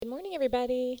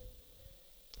everybody.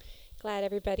 Glad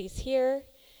everybody's here.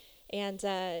 And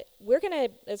we're going to,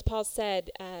 as Paul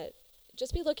said,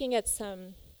 just be looking at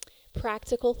some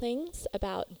practical things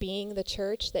about being the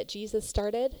church that Jesus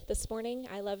started this morning.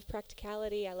 I love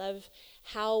practicality. I love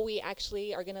how we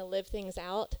actually are going to live things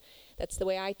out. That's the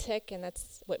way I tick, and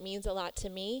that's what means a lot to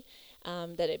me,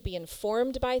 that it be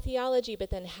informed by theology, but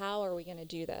then how are we going to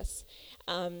do this?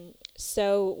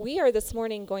 So we are this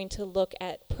morning going to look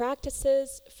at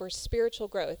practices for spiritual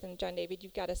growth. And John David,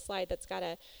 you've got a slide that's got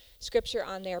a scripture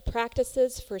on there,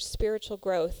 practices for spiritual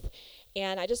growth.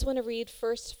 And I just want to read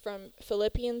first from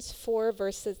Philippians 4,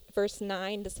 verse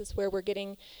 9. This is where we're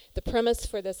getting the premise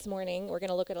for this morning. We're going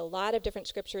to look at a lot of different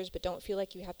scriptures, but don't feel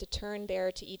like you have to turn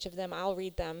there to each of them. I'll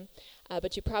read them.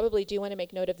 But you probably do want to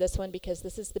make note of this one because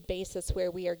this is the basis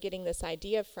where we are getting this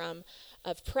idea from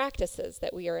of practices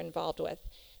that we are involved with.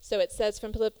 So it says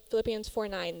from Philippians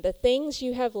 4:9, the things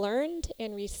you have learned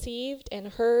and received and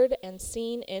heard and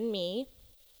seen in me,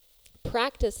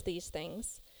 practice these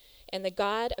things, and the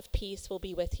God of peace will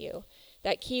be with you.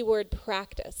 That key word,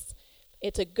 practice.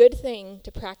 It's a good thing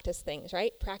to practice things,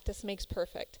 right? Practice makes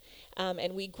perfect.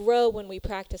 And we grow when we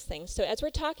practice things. So as we're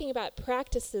talking about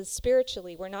practices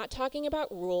spiritually, we're not talking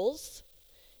about rules.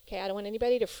 Okay, I don't want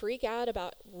anybody to freak out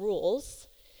about rules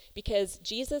because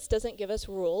Jesus doesn't give us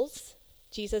rules.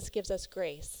 Jesus gives us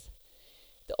grace.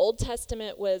 The Old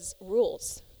Testament was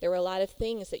rules. There were a lot of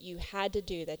things that you had to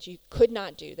do, that you could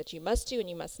not do, that you must do and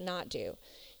you must not do.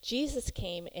 Jesus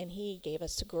came and he gave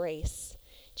us grace.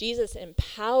 Jesus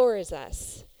empowers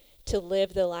us to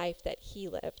live the life that he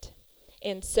lived.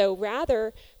 And so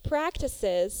rather,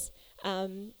 practices,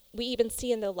 we even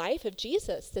see in the life of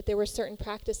Jesus that there were certain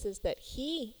practices that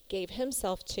he gave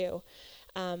himself to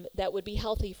that would be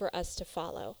healthy for us to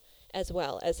follow as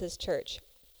well as his church.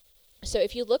 So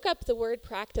if you look up the word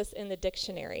practice in the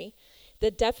dictionary, the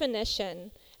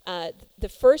definition, the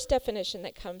first definition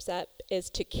that comes up is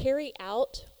to carry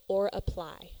out or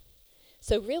apply.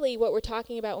 So really what we're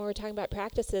talking about when we're talking about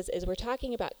practices is we're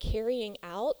talking about carrying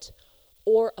out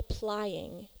or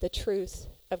applying the truth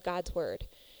of God's word,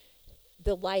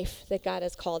 the life that God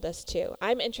has called us to.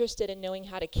 I'm interested in knowing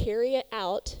how to carry it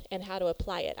out and how to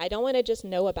apply it. I don't want to just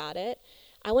know about it.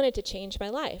 I want it to change my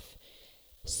life.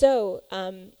 So,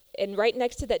 and right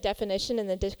next to that definition in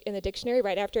the dictionary,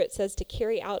 right after it says to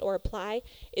carry out or apply,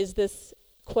 is this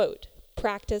quote,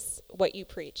 practice what you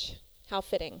preach. How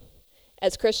fitting.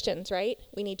 As Christians, right?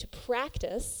 We need to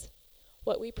practice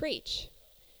what we preach.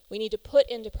 We need to put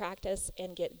into practice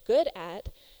and get good at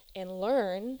and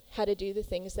learn how to do the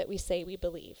things that we say we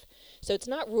believe. So it's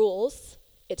not rules,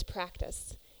 it's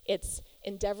practice. It's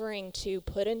endeavoring to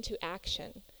put into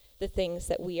action the things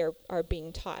that we are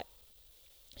being taught.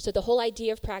 So the whole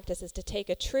idea of practice is to take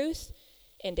a truth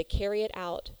and to carry it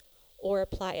out or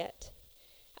apply it.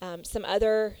 Some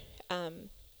other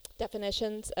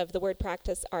definitions of the word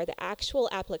practice are the actual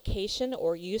application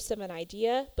or use of an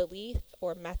idea, belief,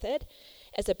 or method,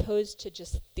 as opposed to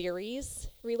just theories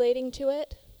relating to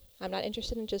it. I'm not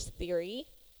interested in just theory.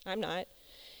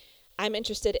 I'm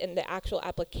interested in the actual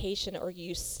application or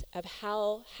use of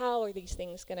how are these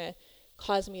things going to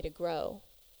cause me to grow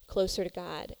closer to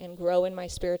God and grow in my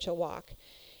spiritual walk.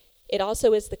 It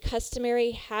also is the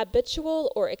customary,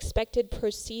 habitual, or expected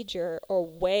procedure or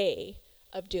way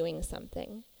of doing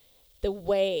something, the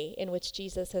way in which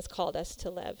Jesus has called us to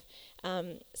live.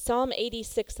 Psalm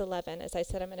 86:11, as I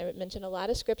said, I'm going to mention a lot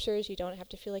of scriptures. You don't have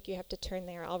to feel like you have to turn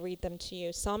there. I'll read them to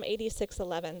you. Psalm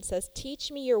 86:11 says,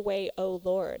 "Teach me your way, O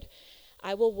Lord.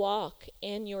 I will walk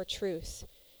in your truth.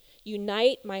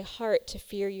 Unite my heart to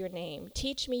fear your name.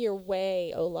 Teach me your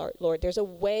way, O Lord." There's a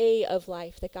way of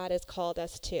life that God has called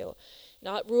us to.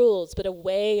 Not rules, but a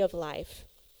way of life.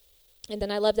 And then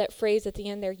I love that phrase at the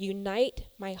end there, unite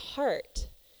my heart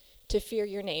to fear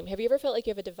your name. Have you ever felt like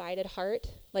you have a divided heart?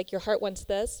 Like your heart wants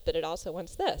this, but it also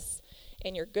wants this.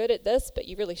 And you're good at this, but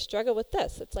you really struggle with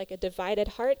this. It's like a divided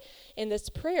heart. And this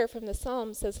prayer from the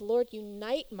Psalm says, Lord,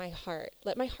 unite my heart.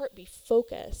 Let my heart be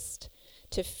focused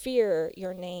to fear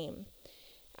your name.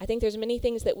 I think there's many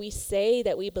things that we say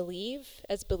that we believe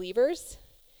as believers,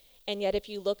 and yet if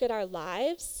you look at our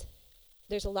lives,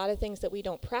 there's a lot of things that we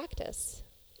don't practice.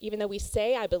 Even though we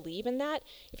say, I believe in that,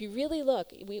 if you really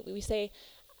look, we say,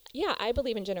 yeah, I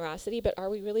believe in generosity, but are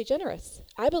we really generous?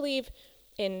 I believe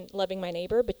in loving my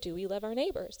neighbor, but do we love our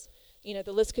neighbors? You know,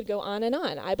 the list could go on and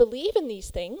on. I believe in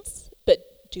these things,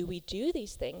 but do we do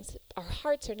these things? Our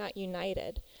hearts are not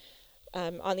united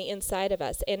on the inside of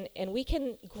us, and we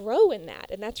can grow in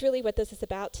that, and that's really what this is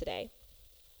about today.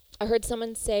 I heard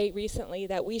someone say recently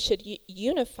that we should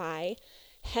unify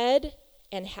head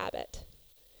and habit.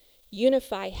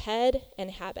 Unify head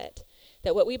and habit.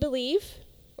 That what we believe,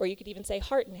 or you could even say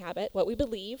heart and habit, what we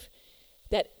believe,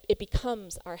 that it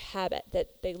becomes our habit,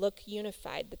 that they look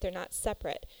unified, that they're not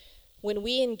separate. When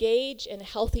we engage in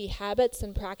healthy habits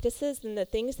and practices, then the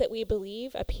things that we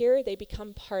believe up here, they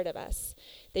become part of us.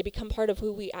 They become part of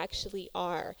who we actually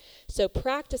are. So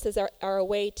practices are a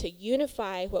way to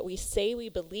unify what we say we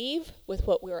believe with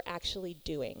what we're actually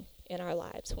doing in our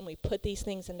lives when we put these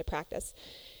things into practice.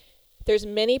 There's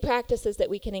many practices that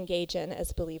we can engage in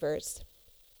as believers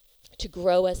to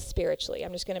grow us spiritually.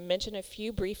 I'm just going to mention a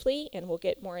few briefly, and we'll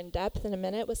get more in depth in a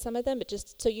minute with some of them, but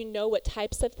just so you know what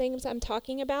types of things I'm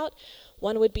talking about.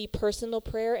 One would be personal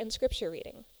prayer and scripture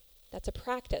reading. That's a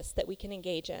practice that we can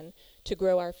engage in to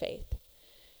grow our faith.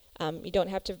 You don't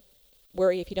have to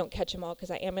worry if you don't catch them all,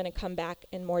 because I am going to come back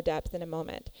in more depth in a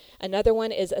moment. Another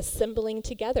one is assembling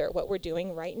together. What we're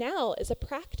doing right now is a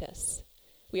practice.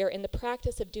 We are in the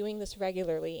practice of doing this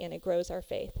regularly, and it grows our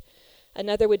faith.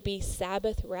 Another would be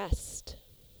Sabbath rest.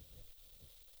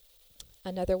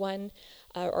 Another one,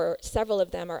 or several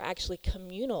of them, are actually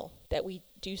communal, that we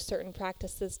do certain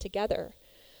practices together.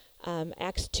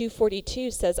 Acts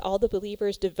 2:42 says, all the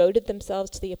believers devoted themselves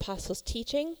to the apostles'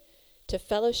 teaching, to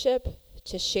fellowship,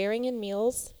 to sharing in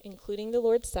meals, including the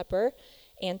Lord's Supper,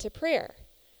 and to prayer.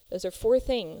 Those are 4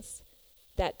 things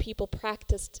that people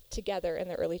practiced together in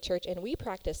the early church, and we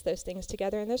practice those things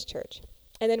together in this church.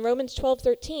 And then Romans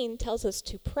 12:13 tells us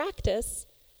to practice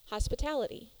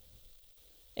hospitality.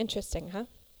 Interesting, huh?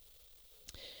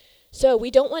 So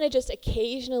we don't want to just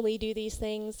occasionally do these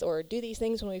things, or do these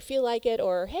things when we feel like it,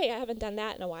 or, hey, I haven't done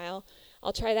that in a while,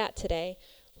 I'll try that today.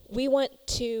 We want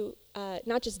to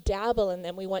not just dabble in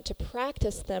them, we want to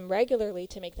practice them regularly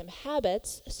to make them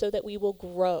habits so that we will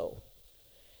grow.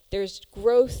 There's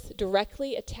growth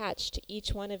directly attached to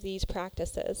each one of these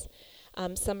practices.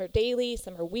 Some are daily,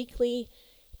 some are weekly,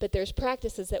 but there's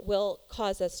practices that will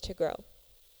cause us to grow.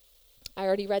 I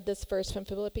already read this verse from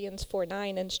Philippians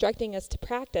 4:9, instructing us to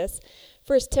practice.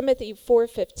 1 Timothy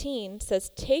 4:15 says,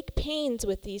 take pains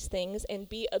with these things and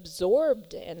be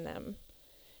absorbed in them,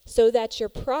 so that your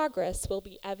progress will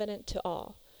be evident to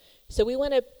all. So we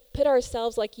want to put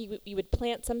ourselves like you would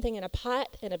plant something in a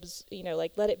pot and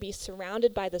like let it be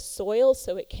surrounded by the soil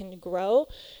so it can grow.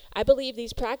 I believe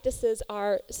these practices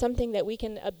are something that we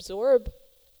can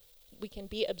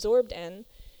be absorbed in,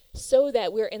 so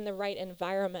that we're in the right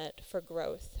environment for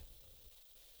growth.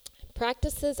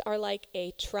 Practices are like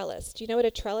a trellis. Do you know what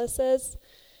a trellis is?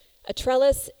 A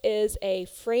trellis is a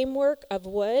framework of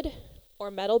wood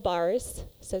or metal bars.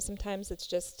 So sometimes it's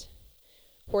just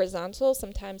horizontal,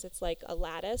 sometimes it's like a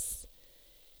lattice.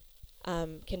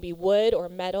 Can be wood or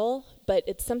metal, but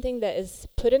it's something that is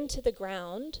put into the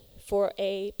ground for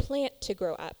a plant to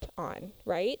grow up on,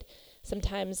 right?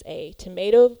 Sometimes a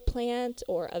tomato plant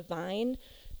or a vine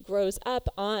grows up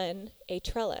on a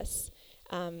trellis.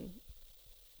 And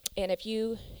if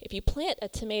you plant a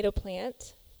tomato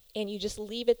plant and you just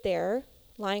leave it there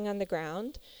lying on the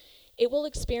ground, it will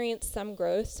experience some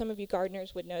growth. Some of you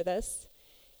gardeners would know this.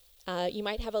 You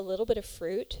might have a little bit of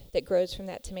fruit that grows from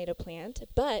that tomato plant,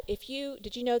 but did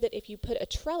you know that if you put a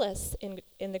trellis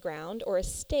in the ground, or a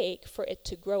stake for it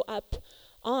to grow up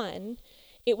on,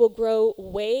 it will grow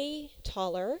way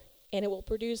taller and it will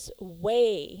produce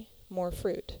way more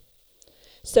fruit.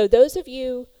 So those of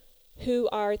you who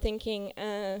are thinking,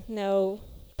 no,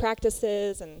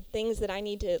 practices and things that I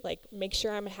need to make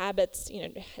sure I'm habits,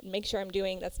 make sure I'm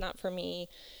doing, that's not for me.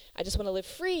 I just want to live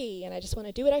free, and I just want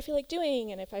to do what I feel like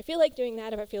doing, and if I feel like doing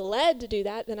that, if I feel led to do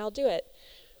that, then I'll do it.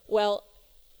 Well,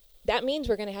 that means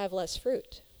we're going to have less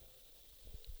fruit.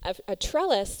 A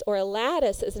trellis or a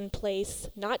lattice is in place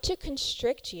not to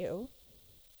constrict you,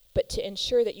 but to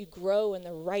ensure that you grow in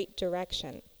the right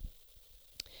direction.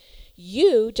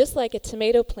 You, just like a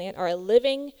tomato plant, are a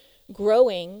living,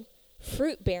 growing,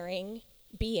 fruit-bearing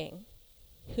being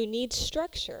who needs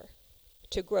structure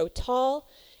to grow tall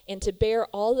and to bear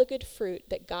all the good fruit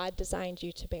that God designed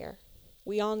you to bear.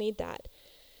 We all need that.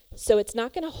 So it's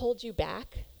not going to hold you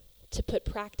back to put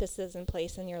practices in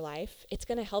place in your life. It's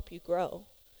going to help you grow,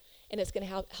 and it's going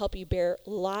to help you bear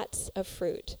lots of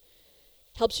fruit.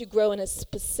 Helps you grow in a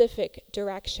specific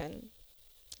direction.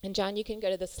 And John, you can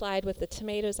go to the slide with the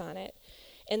tomatoes on it.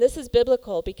 And this is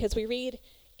biblical because we read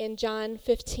in John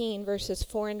 15, verses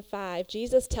 4 and 5,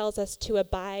 Jesus tells us to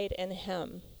abide in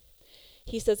him.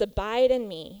 He says, abide in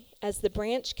me, as the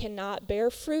branch cannot bear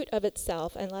fruit of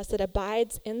itself unless it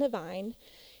abides in the vine,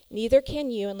 neither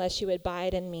can you unless you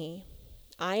abide in me.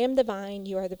 I am the vine,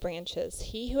 you are the branches.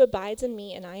 He who abides in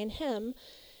me and I in him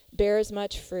bears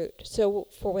much fruit. So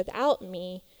for without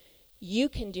me, you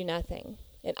can do nothing.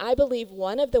 And I believe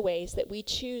one of the ways that we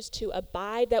choose to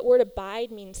abide, that word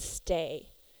abide means stay.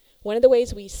 One of the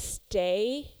ways we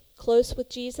stay close with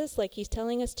Jesus, like he's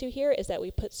telling us to here, is that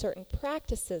we put certain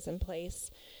practices in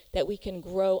place that we can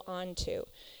grow onto,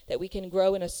 that we can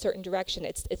grow in a certain direction.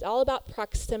 It's all about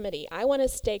proximity. I want to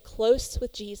stay close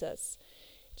with Jesus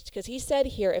because he said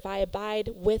here, if I abide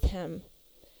with him,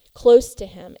 close to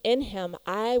him, in him,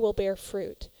 I will bear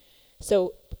fruit.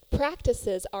 So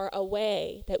practices are a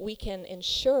way that we can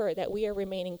ensure that we are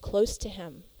remaining close to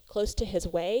him, close to his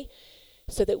way,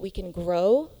 so that we can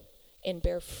grow and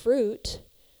bear fruit.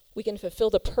 We can fulfill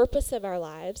the purpose of our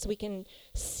lives. We can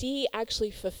see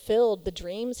actually fulfilled the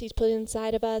dreams he's put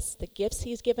inside of us, the gifts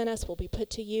he's given us will be put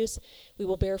to use. We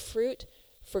will bear fruit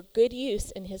for good use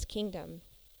in his kingdom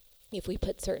if we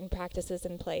put certain practices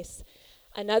in place.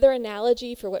 Another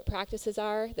analogy for what practices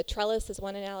are, the trellis is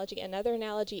one analogy. Another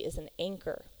analogy is an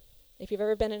anchor. If you've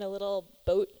ever been in a little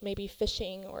boat, maybe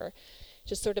fishing or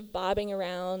just sort of bobbing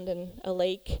around in a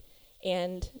lake,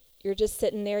 and you're just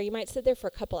sitting there, you might sit there for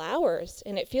a couple hours,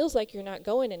 and it feels like you're not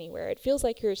going anywhere. It feels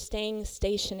like you're staying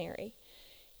stationary.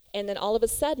 And then all of a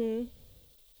sudden,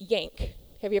 yank.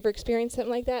 Have you ever experienced something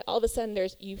like that? All of a sudden,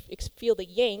 you feel the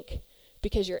yank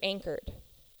because you're anchored.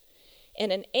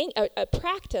 And a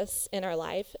practice in our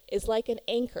life is like an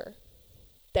anchor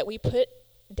that we put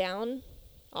down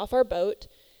off our boat,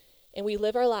 and we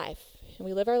live our life. And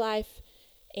we live our life,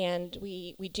 and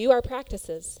we do our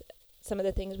practices, some of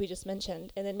the things we just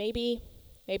mentioned. And then maybe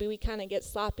we kind of get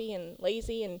sloppy and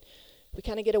lazy, and we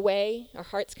kind of get away. Our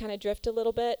hearts kind of drift a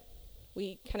little bit.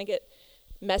 We kind of get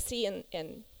messy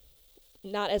and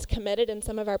not as committed in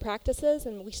some of our practices,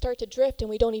 and we start to drift, and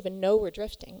we don't even know we're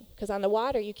drifting, because on the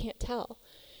water you can't tell.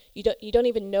 You don't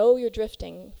even know you're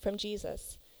drifting from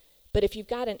Jesus. But if you've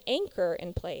got an anchor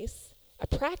in place, a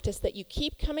practice that you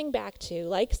keep coming back to,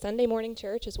 like Sunday morning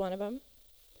church is one of them,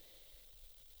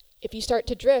 if you start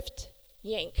to drift,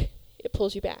 yank, it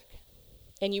pulls you back.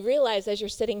 And you realize as you're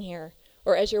sitting here,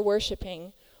 or as you're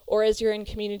worshiping, or as you're in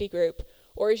community group,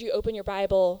 or as you open your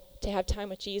Bible to have time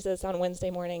with Jesus on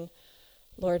Wednesday morning,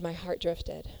 Lord, my heart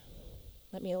drifted.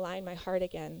 Let me align my heart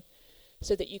again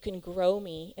so that you can grow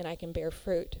me and I can bear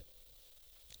fruit.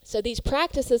 So these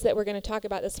practices that we're going to talk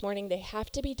about this morning, they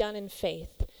have to be done in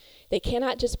faith. They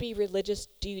cannot just be religious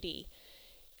duty.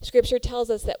 Scripture tells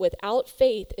us that without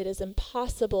faith, it is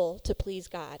impossible to please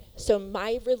God. So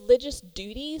my religious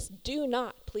duties do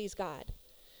not please God.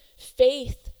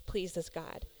 Faith pleases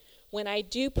God. When I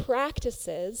do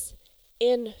practices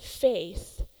in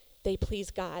faith, they please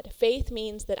God. Faith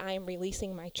means that I am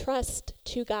releasing my trust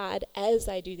to God as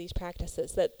I do these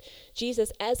practices. That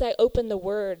Jesus, as I open the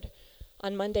Word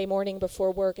on Monday morning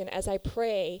before work and as I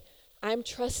pray, I'm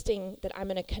trusting that I'm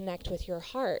going to connect with your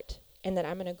heart and that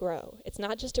I'm going to grow. It's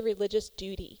not just a religious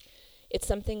duty. It's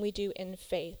something we do in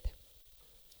faith.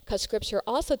 Because Scripture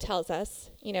also tells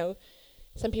us,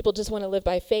 some people just want to live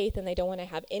by faith and they don't want to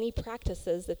have any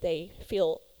practices that they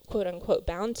feel quote unquote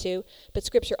bound to, but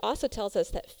Scripture also tells us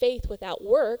that faith without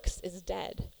works is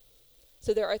dead.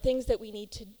 So there are things that we need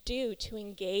to do to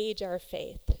engage our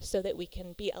faith so that we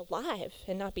can be alive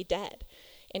and not be dead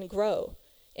and grow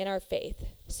in our faith.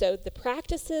 So the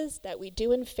practices that we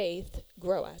do in faith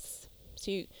grow us.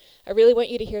 So I really want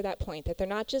you to hear that point, that they're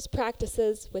not just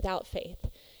practices without faith.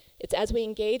 It's as we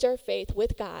engage our faith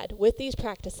with God, with these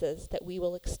practices, that we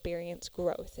will experience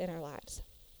growth in our lives.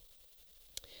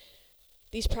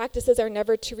 These practices are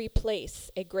never to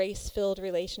replace a grace-filled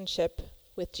relationship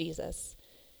with Jesus.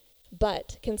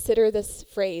 But consider this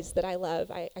phrase that I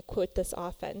love. I quote this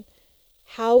often.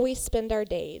 How we spend our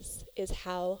days is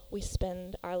how we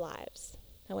spend our lives.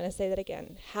 I want to say that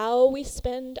again. How we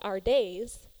spend our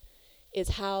days is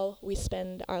how we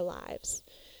spend our lives.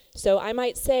 So I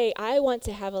might say, I want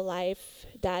to have a life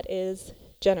that is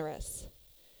generous.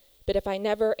 But if I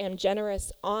never am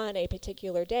generous on a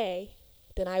particular day,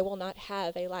 then I will not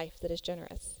have a life that is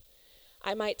generous.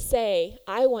 I might say,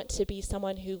 I want to be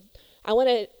someone I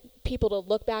want people to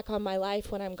look back on my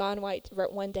life when I'm gone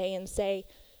one day and say,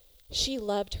 she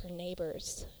loved her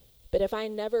neighbors. But if I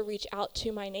never reach out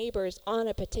to my neighbors on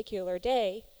a particular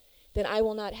day, then I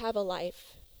will not have a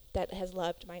life that has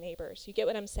loved my neighbors. You get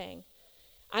what I'm saying?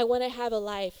 I want to have a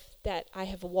life that I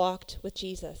have walked with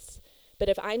Jesus. But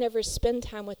if I never spend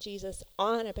time with Jesus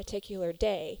on a particular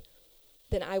day,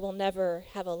 then I will never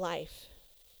have a life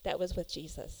that was with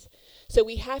Jesus. So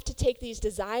we have to take these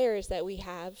desires that we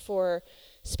have for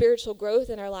spiritual growth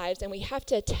in our lives, and we have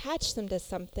to attach them to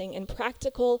something in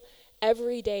practical,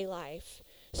 everyday life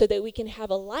so that we can have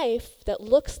a life that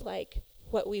looks like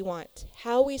what we want.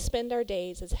 How we spend our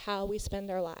days is how we spend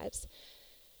our lives.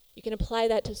 You can apply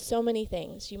that to so many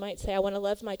things. You might say, I want to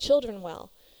love my children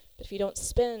well. But if you don't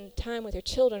spend time with your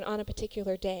children on a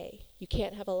particular day, you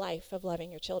can't have a life of loving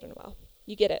your children well.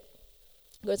 You get it.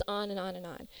 It goes on and on and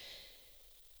on.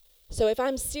 So if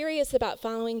I'm serious about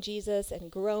following Jesus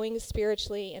and growing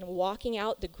spiritually and walking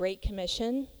out the Great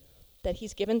Commission that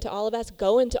he's given to all of us,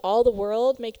 go into all the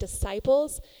world, make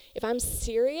disciples, if I'm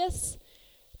serious,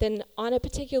 then on a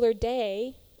particular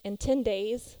day, in 10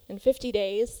 days, in 50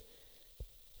 days,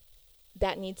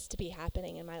 that needs to be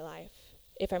happening in my life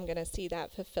if I'm going to see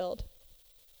that fulfilled.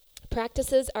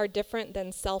 Practices are different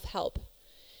than self-help.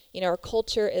 Our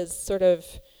culture is sort of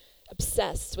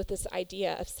obsessed with this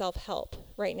idea of self-help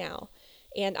right now.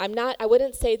 And I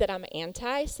wouldn't say that I'm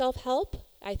anti-self-help.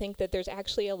 I think that there's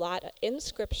actually a lot in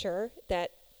Scripture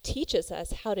that teaches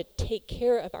us how to take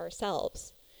care of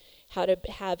ourselves, how to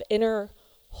have inner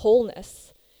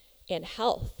wholeness and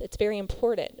health. It's very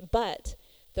important. But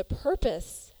the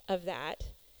purpose of that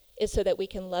is so that we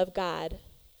can love God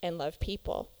and love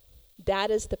people. That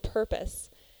is the purpose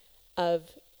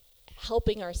of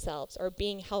helping ourselves or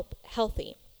being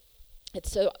healthy. It's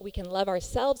so we can love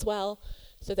ourselves well,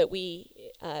 so that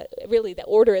really the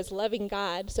order is loving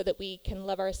God so that we can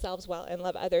love ourselves well and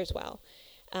love others well.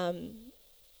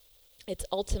 It's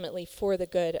ultimately for the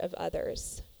good of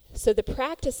others. So the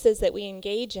practices that we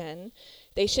engage in,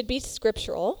 they should be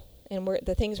scriptural. And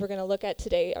the things we're going to look at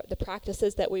today, are the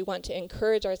practices that we want to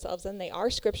encourage ourselves in, they are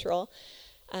scriptural.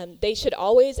 They should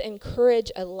always encourage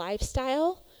a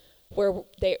lifestyle where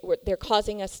they're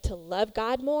causing us to love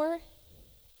God more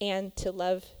and to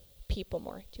love people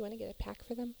more. Do you want to get a pack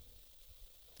for them?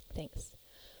 Thanks.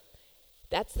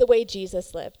 That's the way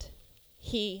Jesus lived.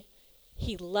 He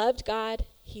loved God,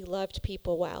 he loved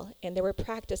people well, and there were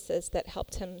practices that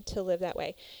helped him to live that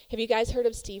way. Have you guys heard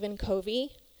of Stephen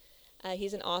Covey?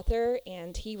 He's an author,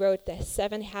 and he wrote The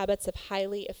 7 Habits of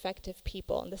Highly Effective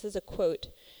People, and this is a quote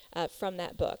from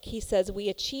that book. He says, "We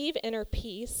achieve inner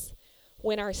peace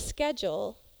when our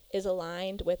schedule is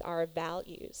aligned with our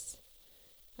values."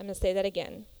 I'm going to say that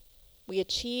again. We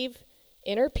achieve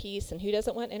inner peace, and who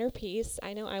doesn't want inner peace?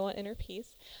 I know I want inner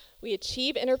peace. We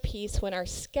achieve inner peace when our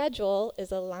schedule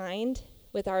is aligned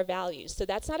with our values. So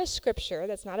that's not a scripture,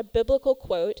 that's not a biblical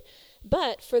quote,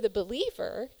 but for the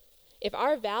believer, if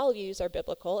our values are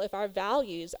biblical, if our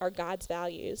values are God's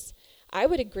values, I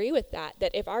would agree with that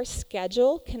if our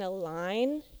schedule can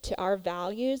align to our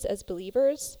values as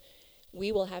believers,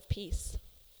 we will have peace.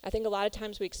 I think a lot of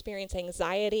times we experience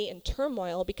anxiety and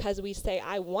turmoil because we say,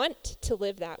 I want to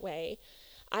live that way.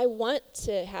 I want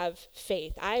to have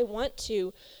faith. I want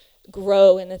to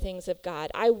grow in the things of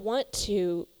God. I want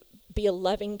to be a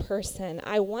loving person.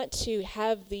 I want to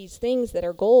have these things that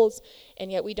are goals,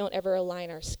 and yet we don't ever align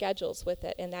our schedules with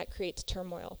it, and that creates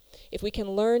turmoil. If we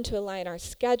can learn to align our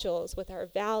schedules with our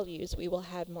values, we will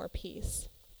have more peace.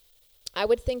 I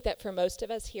would think that for most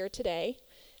of us here today,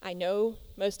 I know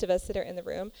most of us that are in the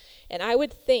room, and I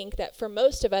would think that for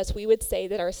most of us, we would say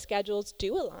that our schedules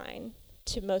do align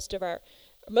to most of our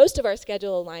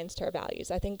schedule aligns to our values.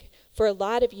 I think for a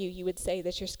lot of you, you would say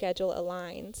that your schedule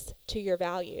aligns to your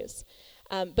values.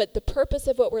 But the purpose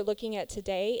of what we're looking at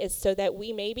today is so that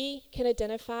we maybe can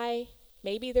identify,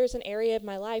 maybe there's an area of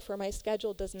my life where my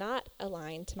schedule does not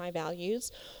align to my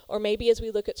values, or maybe as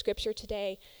we look at scripture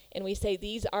today and we say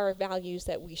these are values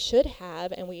that we should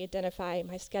have, and we identify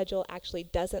my schedule actually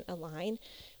doesn't align,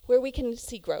 where we can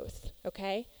see growth,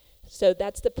 okay? So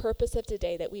that's the purpose of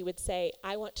today, that we would say,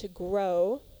 I want to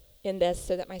grow in this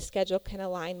so that my schedule can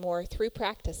align more through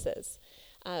practices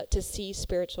to see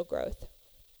spiritual growth.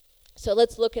 So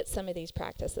let's look at some of these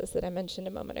practices that I mentioned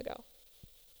a moment ago.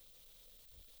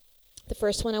 The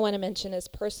first one I want to mention is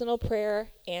personal prayer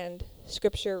and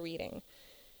scripture reading.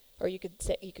 Or you could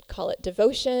call it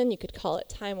devotion, you could call it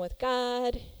time with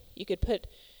God, you could put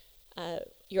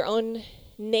your own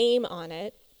name on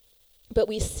it. But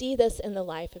we see this in the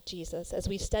life of Jesus. As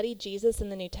we study Jesus in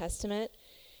the New Testament,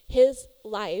 his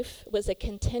life was a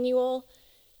continual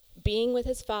being with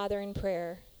his Father in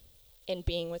prayer and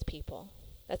being with people.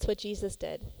 That's what Jesus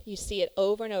did. You see it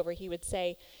over and over. He would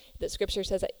say, that scripture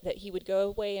says that he would go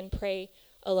away and pray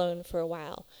alone for a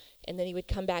while, and then he would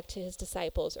come back to his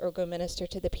disciples or go minister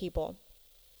to the people.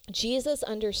 Jesus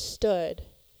understood.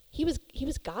 He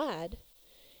was God.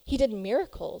 He did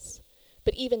miracles.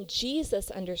 But even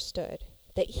Jesus understood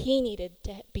that he needed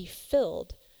to be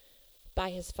filled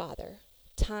by his Father,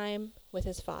 time with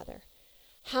his Father.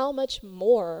 How much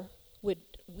more would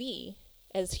we,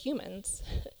 as humans,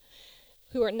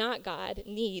 who are not God,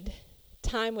 need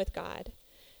time with God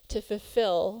to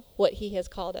fulfill what he has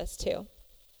called us to?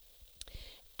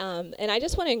 And I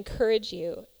just want to encourage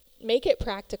you, make it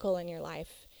practical in your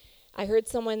life. I heard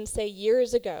someone say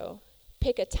years ago,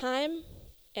 pick a time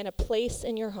and a place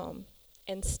in your home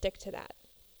and stick to that.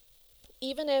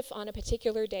 Even if on a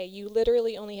particular day you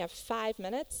literally only have 5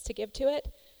 minutes to give to it,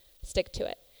 stick to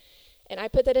it. And I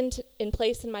put that in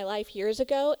place in my life years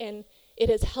ago, and it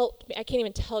has helped me. I can't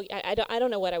even tell you. I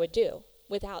don't know what I would do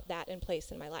without that in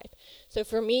place in my life. So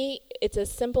for me, it's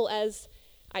as simple as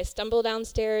I stumble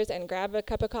downstairs and grab a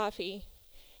cup of coffee,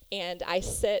 and I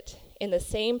sit in the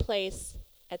same place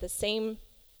at the same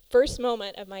first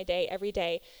moment of my day every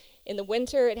day. In the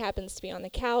winter, it happens to be on the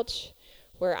couch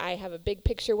where I have a big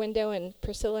picture window, and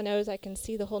Priscilla knows I can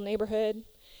see the whole neighborhood.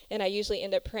 And I usually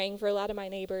end up praying for a lot of my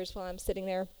neighbors while I'm sitting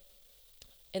there.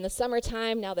 In the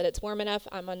summertime, now that it's warm enough,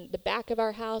 I'm on the back of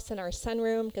our house in our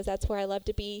sunroom because that's where I love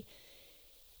to be.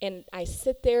 And I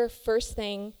sit there first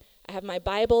thing. I have my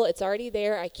Bible. It's already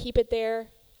there. I keep it there.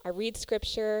 I read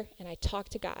scripture, and I talk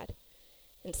to God.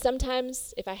 And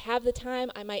sometimes, if I have the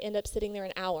time, I might end up sitting there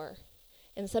an hour.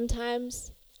 And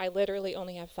sometimes, I literally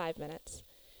only have 5 minutes.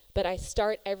 But I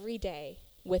start every day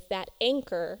with that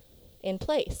anchor in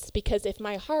place, because if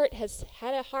my heart has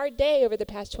had a hard day over the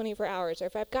past 24 hours, or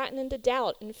if I've gotten into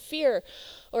doubt and fear,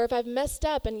 or if I've messed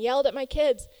up and yelled at my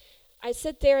kids, I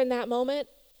sit there in that moment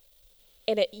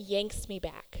and it yanks me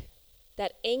back.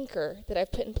 That anchor that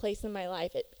I've put in place in my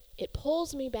life, it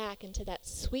pulls me back into that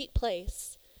sweet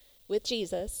place with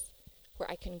Jesus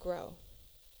where I can grow.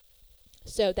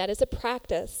 So that is a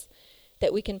practice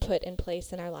that we can put in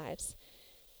place in our lives.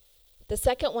 The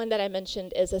second one that I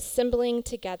mentioned is assembling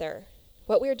together.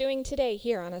 What we're doing today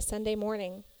here on a Sunday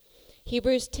morning.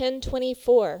 Hebrews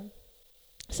 10:24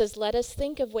 says, "Let us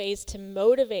think of ways to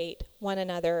motivate one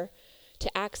another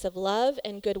to acts of love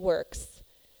and good works."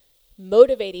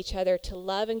 Motivate each other to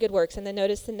love and good works. And then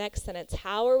notice the next sentence.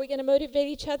 How are we going to motivate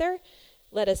each other?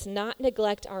 Let us not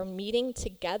neglect our meeting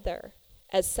together,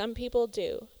 as some people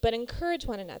do, but encourage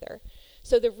one another.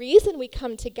 So the reason we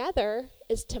come together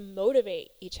is to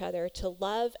motivate each other to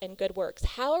love and good works.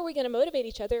 How are we going to motivate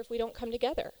each other if we don't come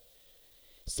together?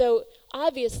 So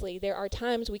obviously there are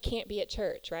times we can't be at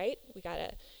church, right? We got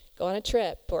to go on a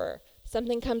trip or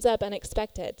something comes up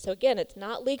unexpected. So again, it's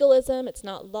not legalism, it's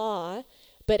not law,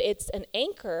 but it's an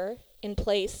anchor in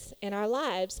place in our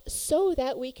lives so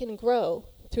that we can grow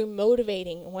through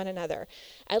motivating one another.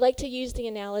 I like to use the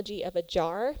analogy of a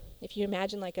jar. If you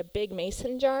imagine like a big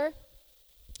mason jar,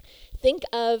 think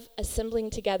of assembling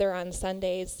together on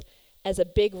Sundays as a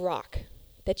big rock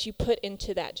that you put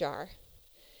into that jar.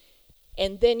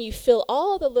 And then you fill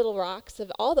all the little rocks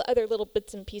of all the other little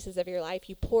bits and pieces of your life,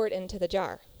 you pour it into the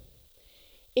jar.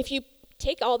 If you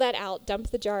take all that out, dump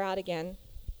the jar out again,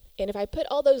 and if I put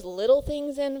all those little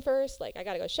things in first, like I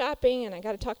got to go shopping and I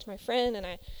got to talk to my friend and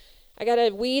I got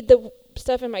to weed the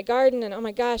stuff in my garden, and oh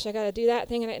my gosh, I got to do that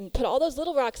thing, and put all those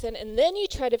little rocks in, and then you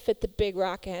try to fit the big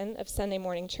rock in of Sunday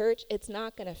morning church, it's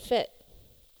not going to fit.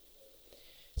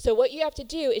 So what you have to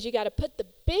do is you got to put the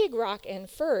big rock in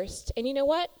first, and you know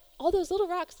what? All those little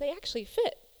rocks, they actually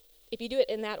fit if you do it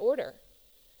in that order.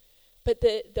 But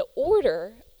the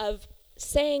order of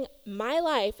saying my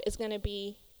life is going to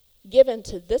be given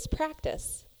to this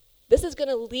practice, this is going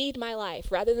to lead my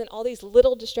life rather than all these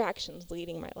little distractions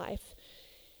leading my life,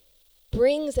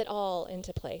 brings it all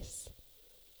into place.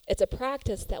 It's a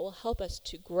practice that will help us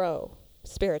to grow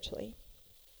spiritually.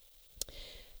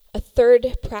 A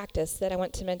third practice that I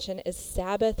want to mention is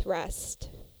Sabbath rest.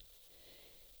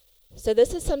 So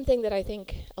this is something that I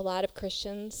think a lot of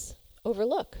Christians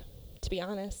overlook, to be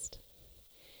honest.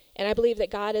 And I believe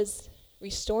that God is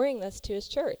restoring this to his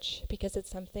church because it's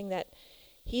something that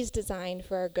he's designed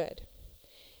for our good.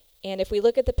 And if we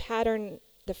look at the pattern,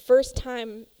 the first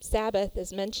time Sabbath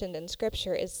is mentioned in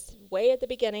Scripture is way at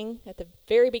the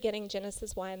very beginning,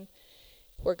 Genesis 1,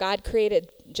 where God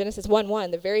created, Genesis 1:1,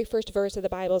 the very first verse of the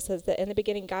Bible says that in the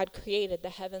beginning God created the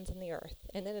heavens and the earth.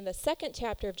 And then in the second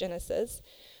chapter of Genesis,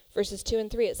 verses 2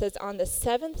 and 3, it says, on the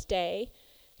seventh day,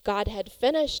 God had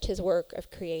finished his work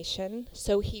of creation,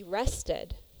 so he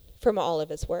rested from all of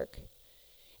his work.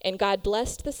 And God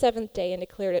blessed the seventh day and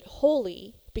declared it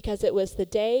holy because it was the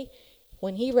day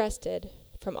when he rested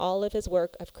from all of his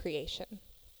work of creation.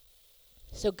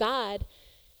 So God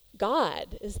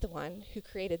is the one who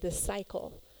created this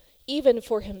cycle, even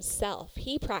for himself.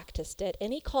 He practiced it,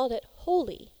 and he called it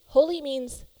holy. Holy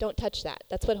means don't touch that.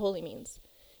 That's what holy means.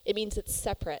 It means it's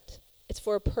separate. It's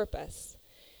for a purpose.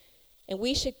 And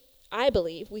I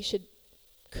believe we should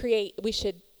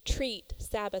treat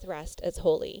Sabbath rest as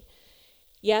holy.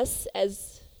 Yes,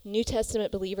 as New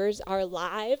Testament believers, our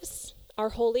lives are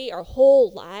holy. Our whole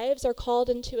lives are called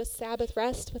into a Sabbath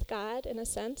rest with God, in a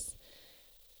sense.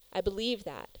 I believe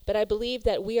that. But I believe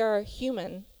that we are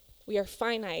human. We are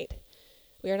finite.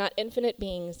 We are not infinite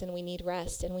beings, and we need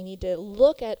rest. And we need to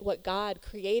look at what God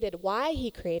created, why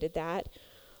he created that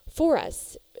for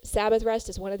us. Sabbath rest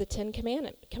is one of the 10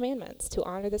 commandments, to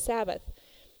honor the Sabbath.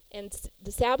 And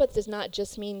the Sabbath does not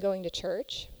just mean going to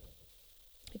church.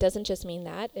 It doesn't just mean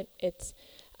that.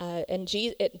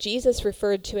 Jesus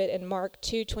referred to it in Mark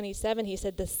 2:27. He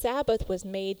said the Sabbath was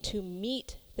made to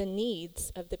meet the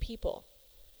needs of the people,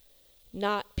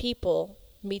 not people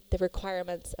meet the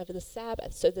requirements of the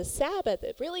Sabbath. So the Sabbath,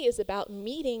 it really is about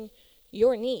meeting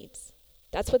your needs.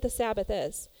 That's what the Sabbath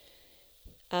is.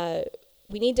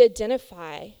 We need to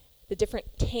identify the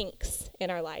different tanks in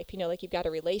our life. Like you've got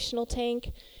a relational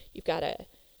tank, you've got a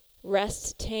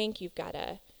rest tank, you've got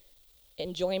a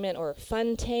enjoyment or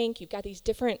fun tank. You've got these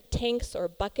different tanks or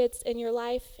buckets in your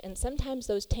life, and sometimes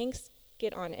those tanks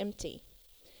get on empty.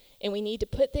 And we need to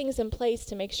put things in place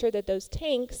to make sure that those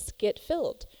tanks get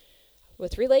filled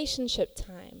with relationship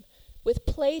time, with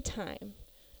play time,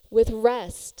 with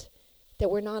rest,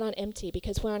 that we're not on empty,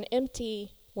 because when on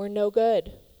empty, we're no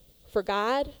good for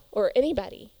God or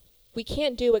anybody. We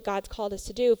can't do what God's called us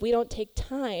to do if we don't take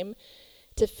time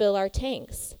to fill our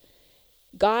tanks.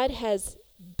 God has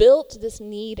built this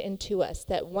need into us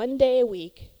that one day a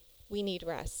week we need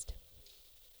rest.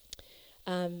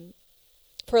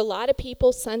 For a lot of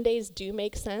people, Sundays do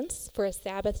make sense for a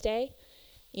Sabbath day.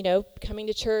 Coming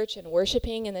to church and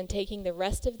worshiping and then taking the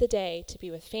rest of the day to be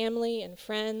with family and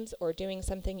friends or doing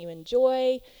something you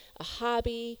enjoy, a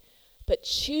hobby, but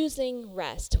choosing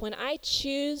rest. When I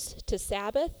choose to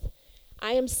Sabbath,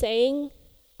 I am saying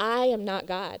I am not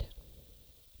God.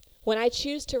 When I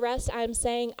choose to rest, I'm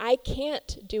saying I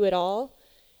can't do it all,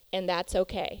 and that's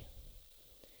okay.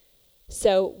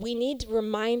 So we need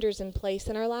reminders in place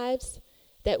in our lives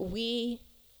that we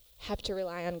have to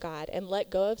rely on God and let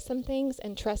go of some things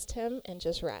and trust him and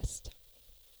just rest.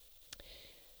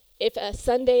 If a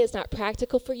Sunday is not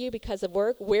practical for you because of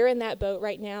work, we're in that boat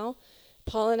right now.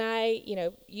 Paul and I,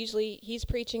 usually he's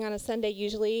preaching on a Sunday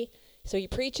usually, so he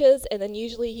preaches, and then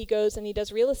usually he goes and he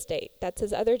does real estate. That's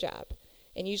his other job.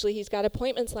 And usually he's got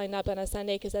appointments lined up on a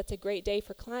Sunday because that's a great day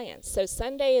for clients. So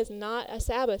Sunday is not a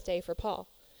Sabbath day for Paul.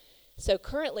 So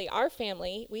currently our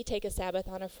family, we take a Sabbath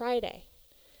on a Friday.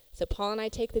 So Paul and I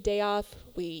take the day off.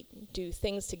 We do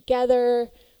things together.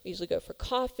 We usually go for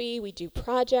coffee. We do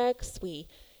projects. We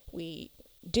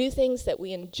do things that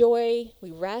we enjoy.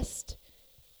 We rest.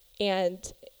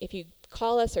 And if you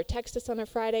call us or text us on a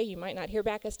Friday, you might not hear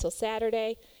back us till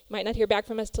Saturday. You might not hear back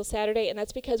from us till Saturday, and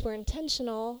that's because we're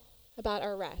intentional about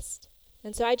our rest.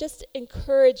 And so I just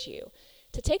encourage you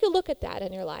to take a look at that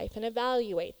in your life and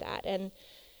evaluate that. And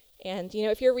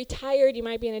if you're retired, you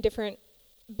might be in a different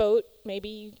boat. Maybe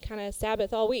you kind of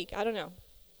Sabbath all week. I don't know.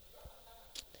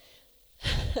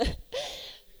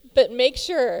 But make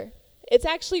sure it's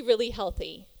actually really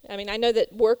healthy. I mean, I know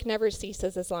that work never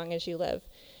ceases as long as you live.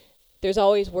 There's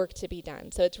always work to be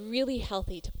done. So it's really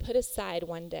healthy to put aside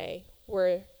one day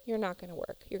where you're not going to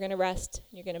work. You're going to rest.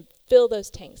 You're going to fill those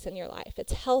tanks in your life.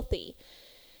 It's healthy.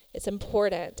 It's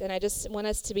important. And I just want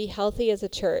us to be healthy as a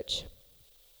church.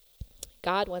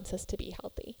 God wants us to be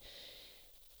healthy.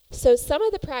 So some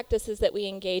of the practices that we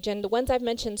engage in, the ones I've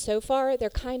mentioned so far, they're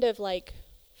kind of like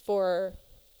for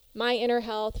my inner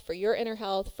health, for your inner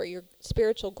health, for your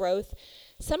spiritual growth.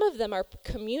 Some of them are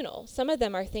communal. Some of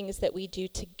them are things that we do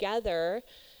together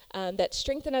that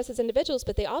strengthen us as individuals,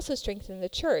 but they also strengthen the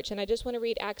church. And I just want to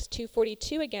read Acts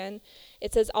 2:42 again.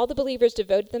 It says, all the believers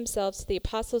devoted themselves to the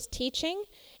apostles' teaching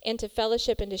and to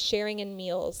fellowship and to sharing in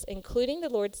meals, including the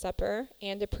Lord's Supper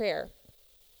and to prayer.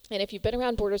 And if you've been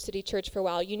around Border City Church for a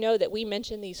while, you know that we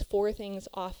mention these 4 things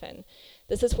often.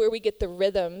 This is where we get the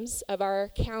rhythms of our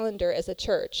calendar as a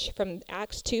church from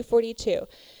Acts 2:42.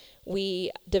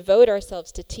 We devote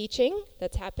ourselves to teaching.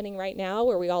 That's happening right now,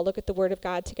 where we all look at the Word of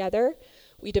God together.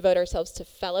 We devote ourselves to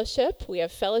fellowship. We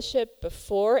have fellowship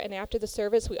before and after the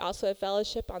service. We also have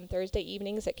fellowship on Thursday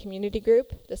evenings at community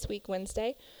group, this week,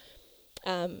 Wednesday.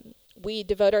 We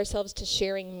devote ourselves to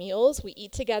sharing meals. We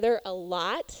eat together a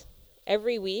lot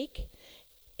every week,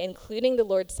 including the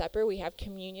Lord's Supper. We have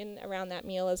communion around that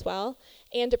meal as well,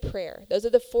 and a prayer. Those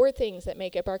are the 4 things that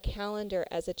make up our calendar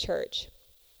as a church.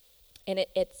 And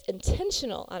it's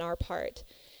intentional on our part.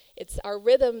 It's our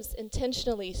rhythms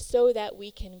intentionally so that we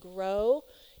can grow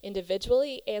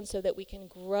individually and so that we can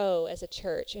grow as a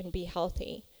church and be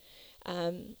healthy.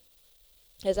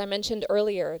 As I mentioned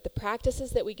earlier, the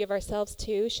practices that we give ourselves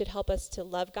to should help us to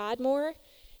love God more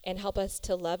and help us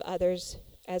to love others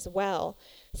as well.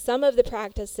 Some of the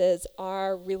practices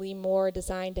are really more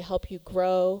designed to help you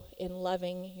grow in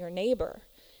loving your neighbor.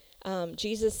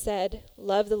 Jesus said,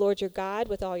 love the Lord your God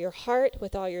with all your heart,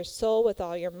 with all your soul, with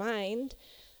all your mind.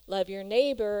 love your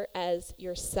neighbor as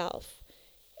yourself.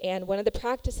 And one of the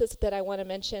practices that I want to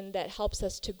mention that helps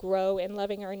us to grow in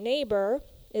loving our neighbor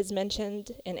is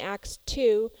mentioned in Acts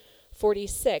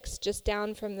 2:46, just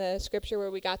down from the scripture where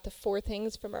we got the 4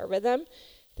 things from our rhythm.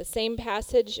 The same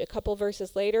passage, a couple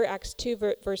verses later, Acts 2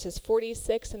 verses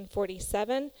 46 and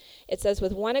 47, it says,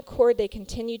 with one accord they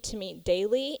continued to meet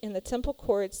daily in the temple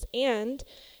courts and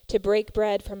to break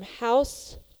bread from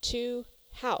house to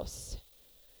house,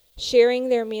 sharing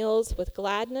their meals with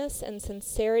gladness and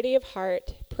sincerity of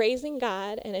heart, praising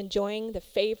God and enjoying the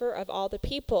favor of all the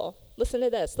people. Listen to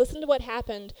this. Listen to what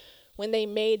happened when they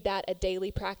made that a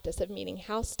daily practice of meeting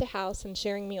house to house and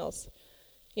sharing meals.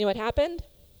 You know what happened?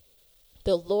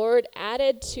 The Lord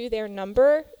added to their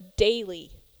number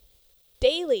daily.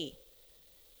 Daily.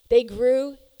 They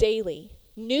grew daily.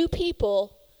 New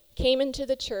people came into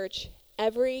the church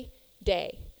every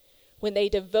day when they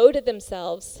devoted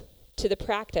themselves to the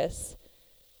practice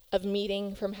of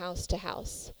meeting from house to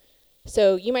house.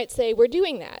 So you might say, we're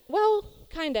doing that. Well,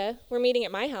 kinda. We're meeting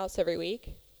at my house every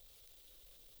week.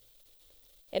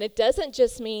 And it doesn't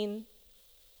just mean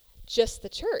just the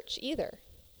church either,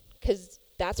 because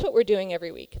that's what we're doing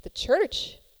every week. The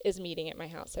church is meeting at my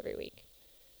house every week.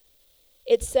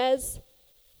 It says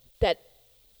that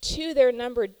to their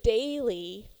number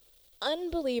daily,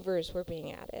 unbelievers were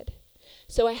being added.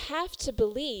 So I have to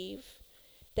believe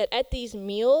that at these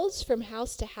meals from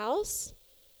house to house,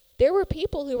 there were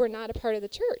people who were not a part of the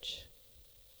church,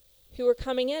 who were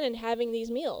coming in and having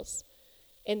these meals.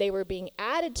 And they were being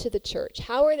added to the church.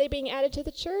 How are they being added to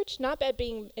the church? Not by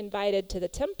being invited to the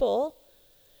temple.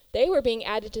 They were being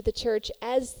added to the church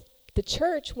as the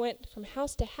church went from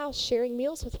house to house sharing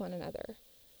meals with one another.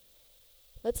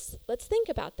 Let's think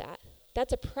about that.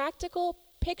 That's a practical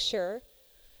picture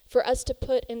for us to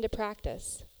put into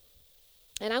practice.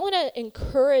 And I want to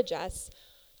encourage us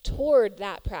toward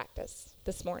that practice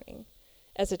this morning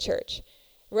as a church.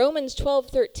 Romans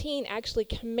 12:13 actually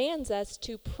commands us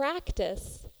to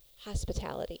practice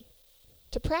hospitality,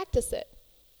 to practice it,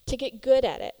 to get good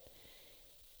at it.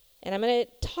 And I'm going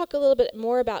to talk a little bit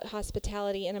more about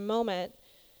hospitality in a moment,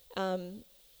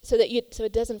 so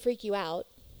it doesn't freak you out.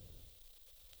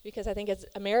 Because I think as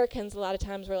Americans, a lot of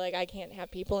times we're like, I can't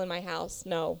have people in my house.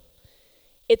 No,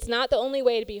 it's not the only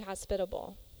way to be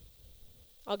hospitable.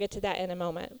 I'll get to that in a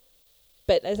moment.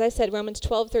 But as I said, Romans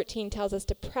 12:13 tells us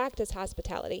to practice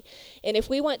hospitality. And if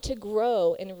we want to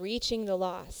grow in reaching the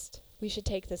lost, we should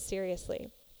take this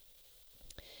seriously.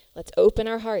 Let's open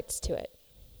our hearts to it.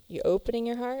 You opening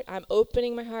your heart? I'm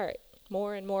opening my heart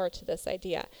more and more to this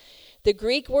idea. The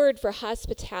Greek word for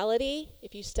hospitality,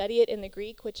 if you study it in the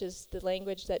Greek, which is the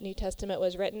language that New Testament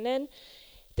was written in,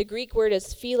 the Greek word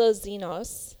is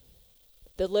philoxenos.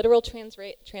 The literal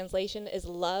translation is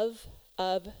love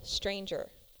of stranger,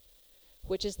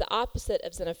 which is the opposite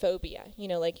of xenophobia. You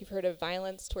know, like you've heard of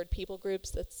violence toward people groups,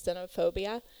 that's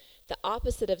xenophobia. The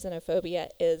opposite of xenophobia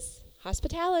is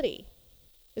hospitality.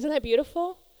 Isn't that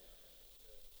beautiful?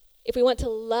 If we want to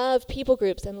love people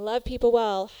groups and love people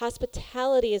well,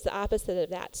 hospitality is the opposite of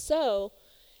that. So,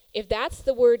 if that's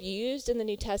the word used in the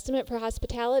New Testament for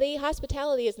hospitality,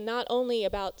 hospitality is not only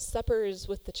about suppers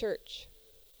with the church.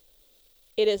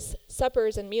 It is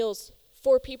suppers and meals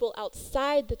for people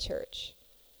outside the church.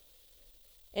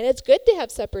 And it's good to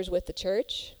have suppers with the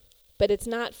church, but it's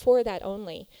not for that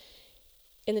only.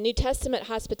 In the New Testament,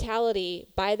 hospitality,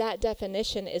 by that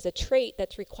definition, is a trait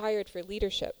that's required for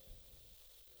leadership.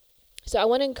 So I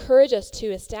want to encourage us to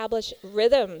establish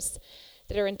rhythms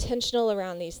that are intentional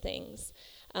around these things.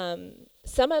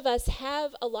 Some of us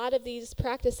have a lot of these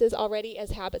practices already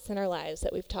as habits in our lives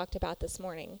that we've talked about this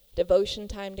morning. Devotion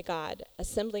time to God,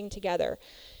 assembling together.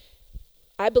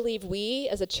 I believe we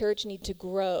as a church need to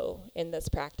grow in this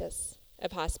practice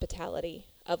of hospitality,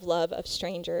 of love of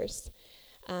strangers.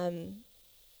 And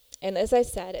as I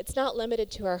said, it's not limited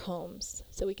to our homes,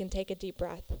 so we can take a deep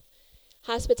breath.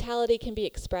 Hospitality can be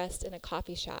expressed in a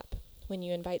coffee shop when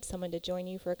you invite someone to join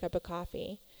you for a cup of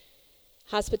coffee.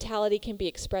 Hospitality can be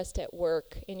expressed at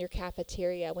work, in your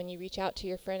cafeteria, when you reach out to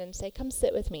your friend and say, come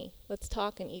sit with me. Let's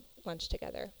talk and eat lunch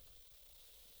together.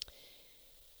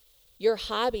 Your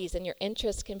hobbies and your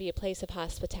interests can be a place of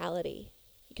hospitality.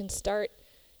 You can start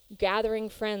gathering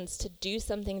friends to do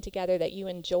something together that you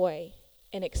enjoy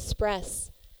and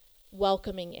express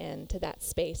welcoming into that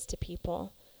space to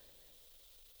people.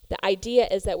 The idea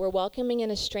is that we're welcoming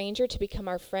in a stranger to become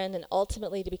our friend and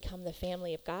ultimately to become the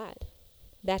family of God.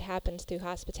 That happens through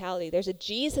hospitality. There's a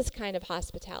Jesus kind of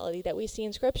hospitality that we see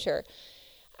in Scripture.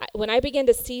 When I began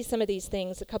to see some of these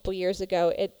things a couple years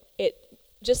ago, it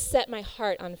just set my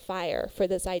heart on fire for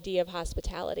this idea of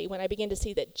hospitality when I began to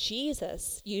see that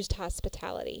Jesus used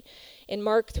hospitality. In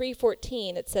Mark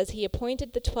 3:14, it says he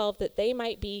appointed the 12 that they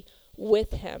might be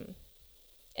with him.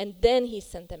 And then he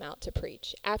sent them out to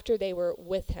preach after they were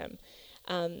with him.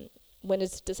 When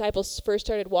his disciples first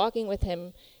started walking with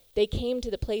him, they came to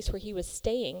the place where he was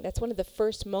staying. That's one of the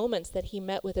first moments that he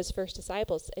met with his first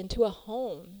disciples, into a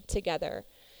home together.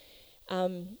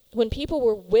 When people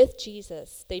were with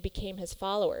Jesus, they became his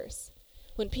followers.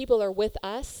 When people are with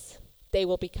us, they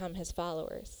will become his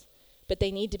followers. But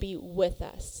they need to be with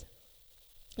us.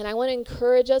 And I want to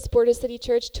encourage us, Border City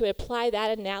Church, to apply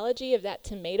that analogy of that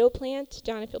tomato plant.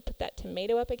 John, if you'll put that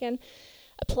tomato up again.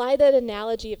 Apply that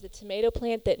analogy of the tomato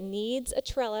plant that needs a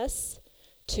trellis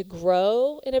to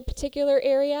grow in a particular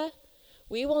area.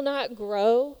 We will not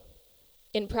grow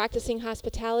in practicing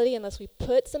hospitality unless we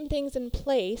put some things in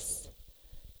place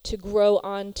to grow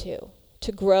onto,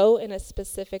 to grow in a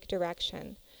specific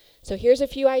direction. So here's a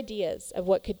few ideas of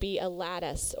what could be a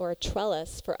lattice or a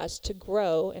trellis for us to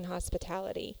grow in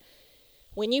hospitality.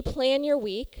 When you plan your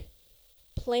week,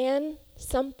 plan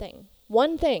something,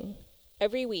 one thing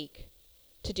every week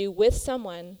to do with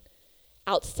someone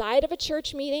outside of a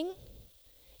church meeting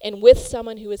and with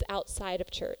someone who is outside of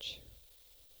church.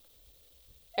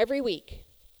 Every week,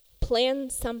 plan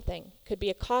something. Could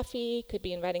be a coffee, could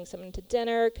be inviting someone to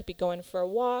dinner, could be going for a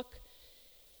walk.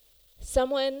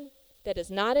 Someone that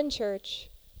is not in church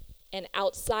and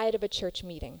outside of a church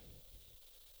meeting.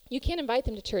 You can invite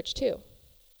them to church too,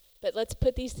 but let's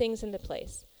put these things into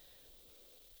place.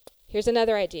 Here's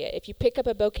another idea. If you pick up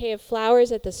a bouquet of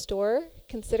flowers at the store,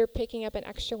 consider picking up an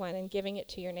extra one and giving it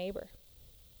to your neighbor.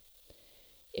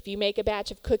 If you make a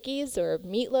batch of cookies or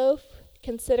meatloaf,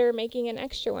 consider making an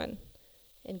extra one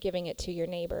and giving it to your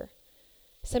neighbor.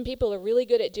 Some people are really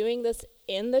good at doing this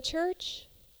in the church.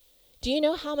 Do you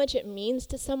know how much it means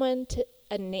to someone, to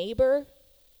a neighbor,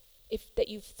 that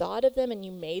you've thought of them and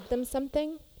you made them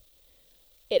something?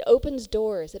 It opens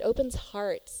doors. It opens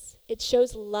hearts. It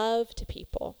shows love to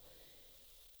people.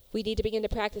 We need to begin to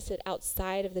practice it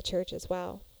outside of the church as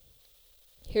well.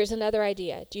 Here's another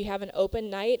idea. Do you have an open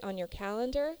night on your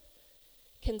calendar?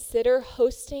 Consider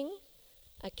hosting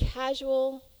a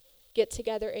casual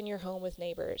get-together in your home with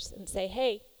neighbors and say,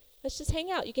 hey, let's just hang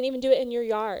out. You can even do it in your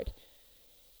yard.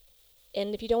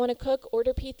 And if you don't want to cook,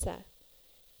 order pizza.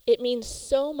 It means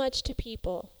so much to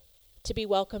people to be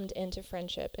welcomed into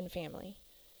friendship and family.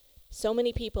 So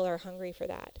many people are hungry for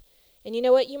that. And you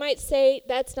know what? You might say,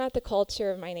 that's not the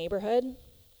culture of my neighborhood.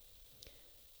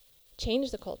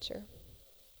 Change the culture.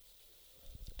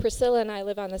 Priscilla and I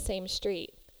live on the same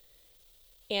street.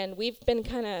 And we've been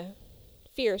kind of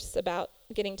fierce about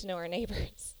getting to know our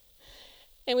neighbors.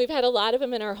 And we've had a lot of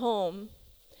them in our home.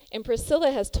 And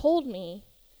Priscilla has told me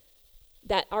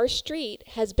that our street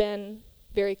has been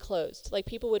very closed. Like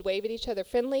people would wave at each other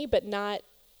friendly, but not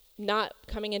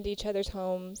coming into each other's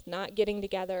homes, not getting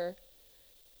together.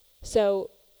 So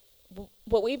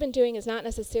what we've been doing is not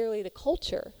necessarily the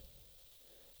culture,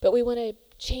 but we want to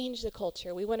change the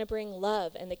culture. We want to bring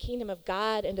love and the kingdom of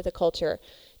God into the culture.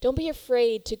 Don't be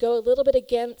afraid to go a little bit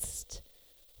against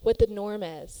what the norm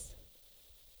is,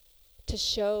 to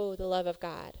show the love of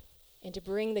God and to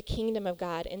bring the kingdom of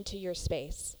God into your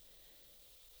space.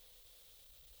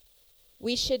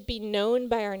 We should be known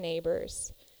by our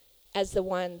neighbors as the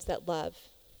ones that love,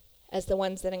 as the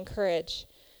ones that encourage,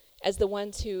 as the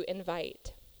ones who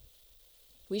invite.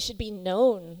 We should be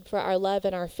known for our love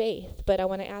and our faith, but I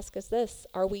want to ask us this,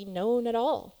 are we known at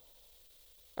all?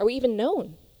 Are we even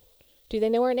known? Do they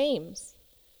know our names?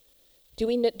 Do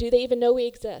they even know we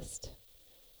exist?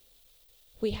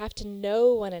 We have to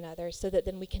know one another so that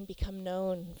then we can become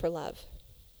known for love.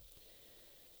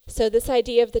 So this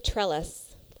idea of the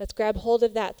trellis, let's grab hold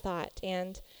of that thought.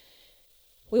 And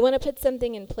we want to put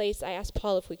something in place. I asked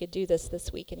Paul if we could do this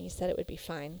week, and he said it would be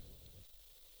fine.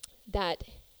 That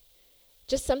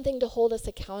just something to hold us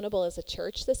accountable as a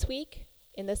church this week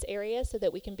in this area so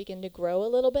that we can begin to grow a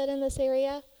little bit in this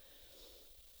area.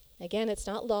 Again, it's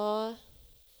not law.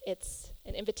 It's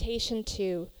an invitation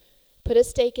to put a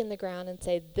stake in the ground and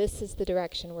say, this is the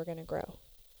direction we're going to grow.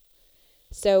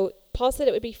 So Paul said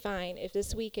it would be fine if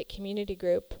this week at community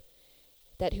group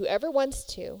that whoever wants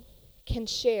to can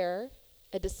share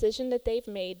a decision that they've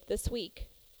made this week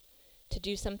to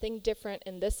do something different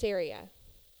in this area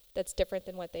that's different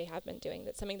than what they have been doing,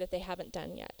 that's something that they haven't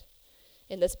done yet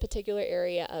in this particular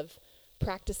area of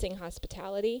practicing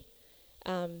hospitality,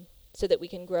 so that we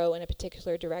can grow in a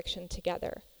particular direction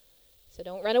together. So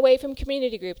don't run away from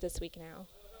community group this week now.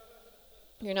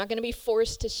 You're not going to be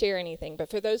forced to share anything, but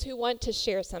for those who want to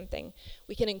share something,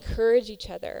 we can encourage each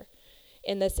other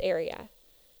in this area.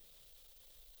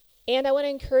 And I want to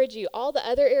encourage you, all the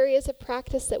other areas of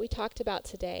practice that we talked about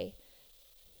today,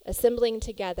 assembling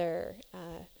together,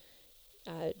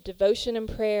 devotion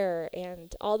and prayer,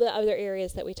 and all the other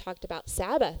areas that we talked about,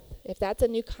 Sabbath, if that's a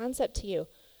new concept to you,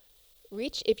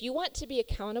 if you want to be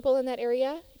accountable in that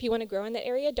area, if you want to grow in that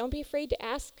area, don't be afraid to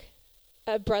ask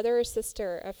a brother or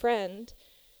sister, a friend,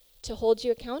 to hold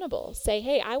you accountable. Say,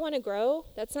 hey, I want to grow.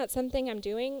 That's not something I'm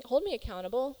doing. Hold me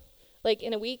accountable. Like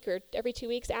in a week or every 2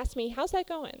 weeks, ask me, how's that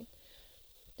going?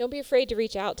 Don't be afraid to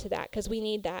reach out to that, because we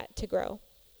need that to grow.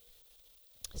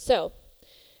 So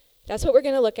that's what we're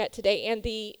going to look at today. And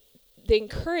the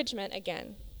encouragement,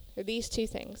 again, are these two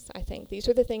things, I think. These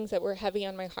are the things that were heavy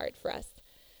on my heart for us.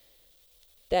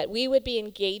 That we would be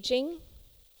engaging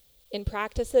in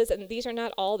practices, and these are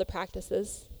not all the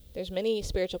practices. There's many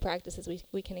spiritual practices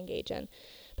we can engage in.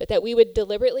 But that we would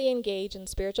deliberately engage in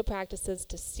spiritual practices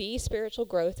to see spiritual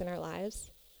growth in our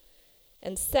lives.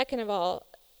 And second of all,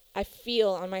 I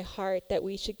feel on my heart that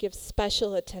we should give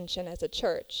special attention as a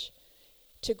church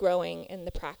to growing in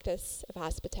the practice of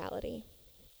hospitality,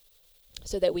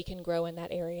 so that we can grow in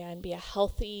that area and be a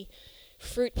healthy,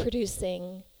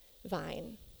 fruit-producing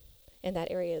vine in that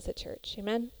area as a church.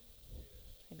 Amen?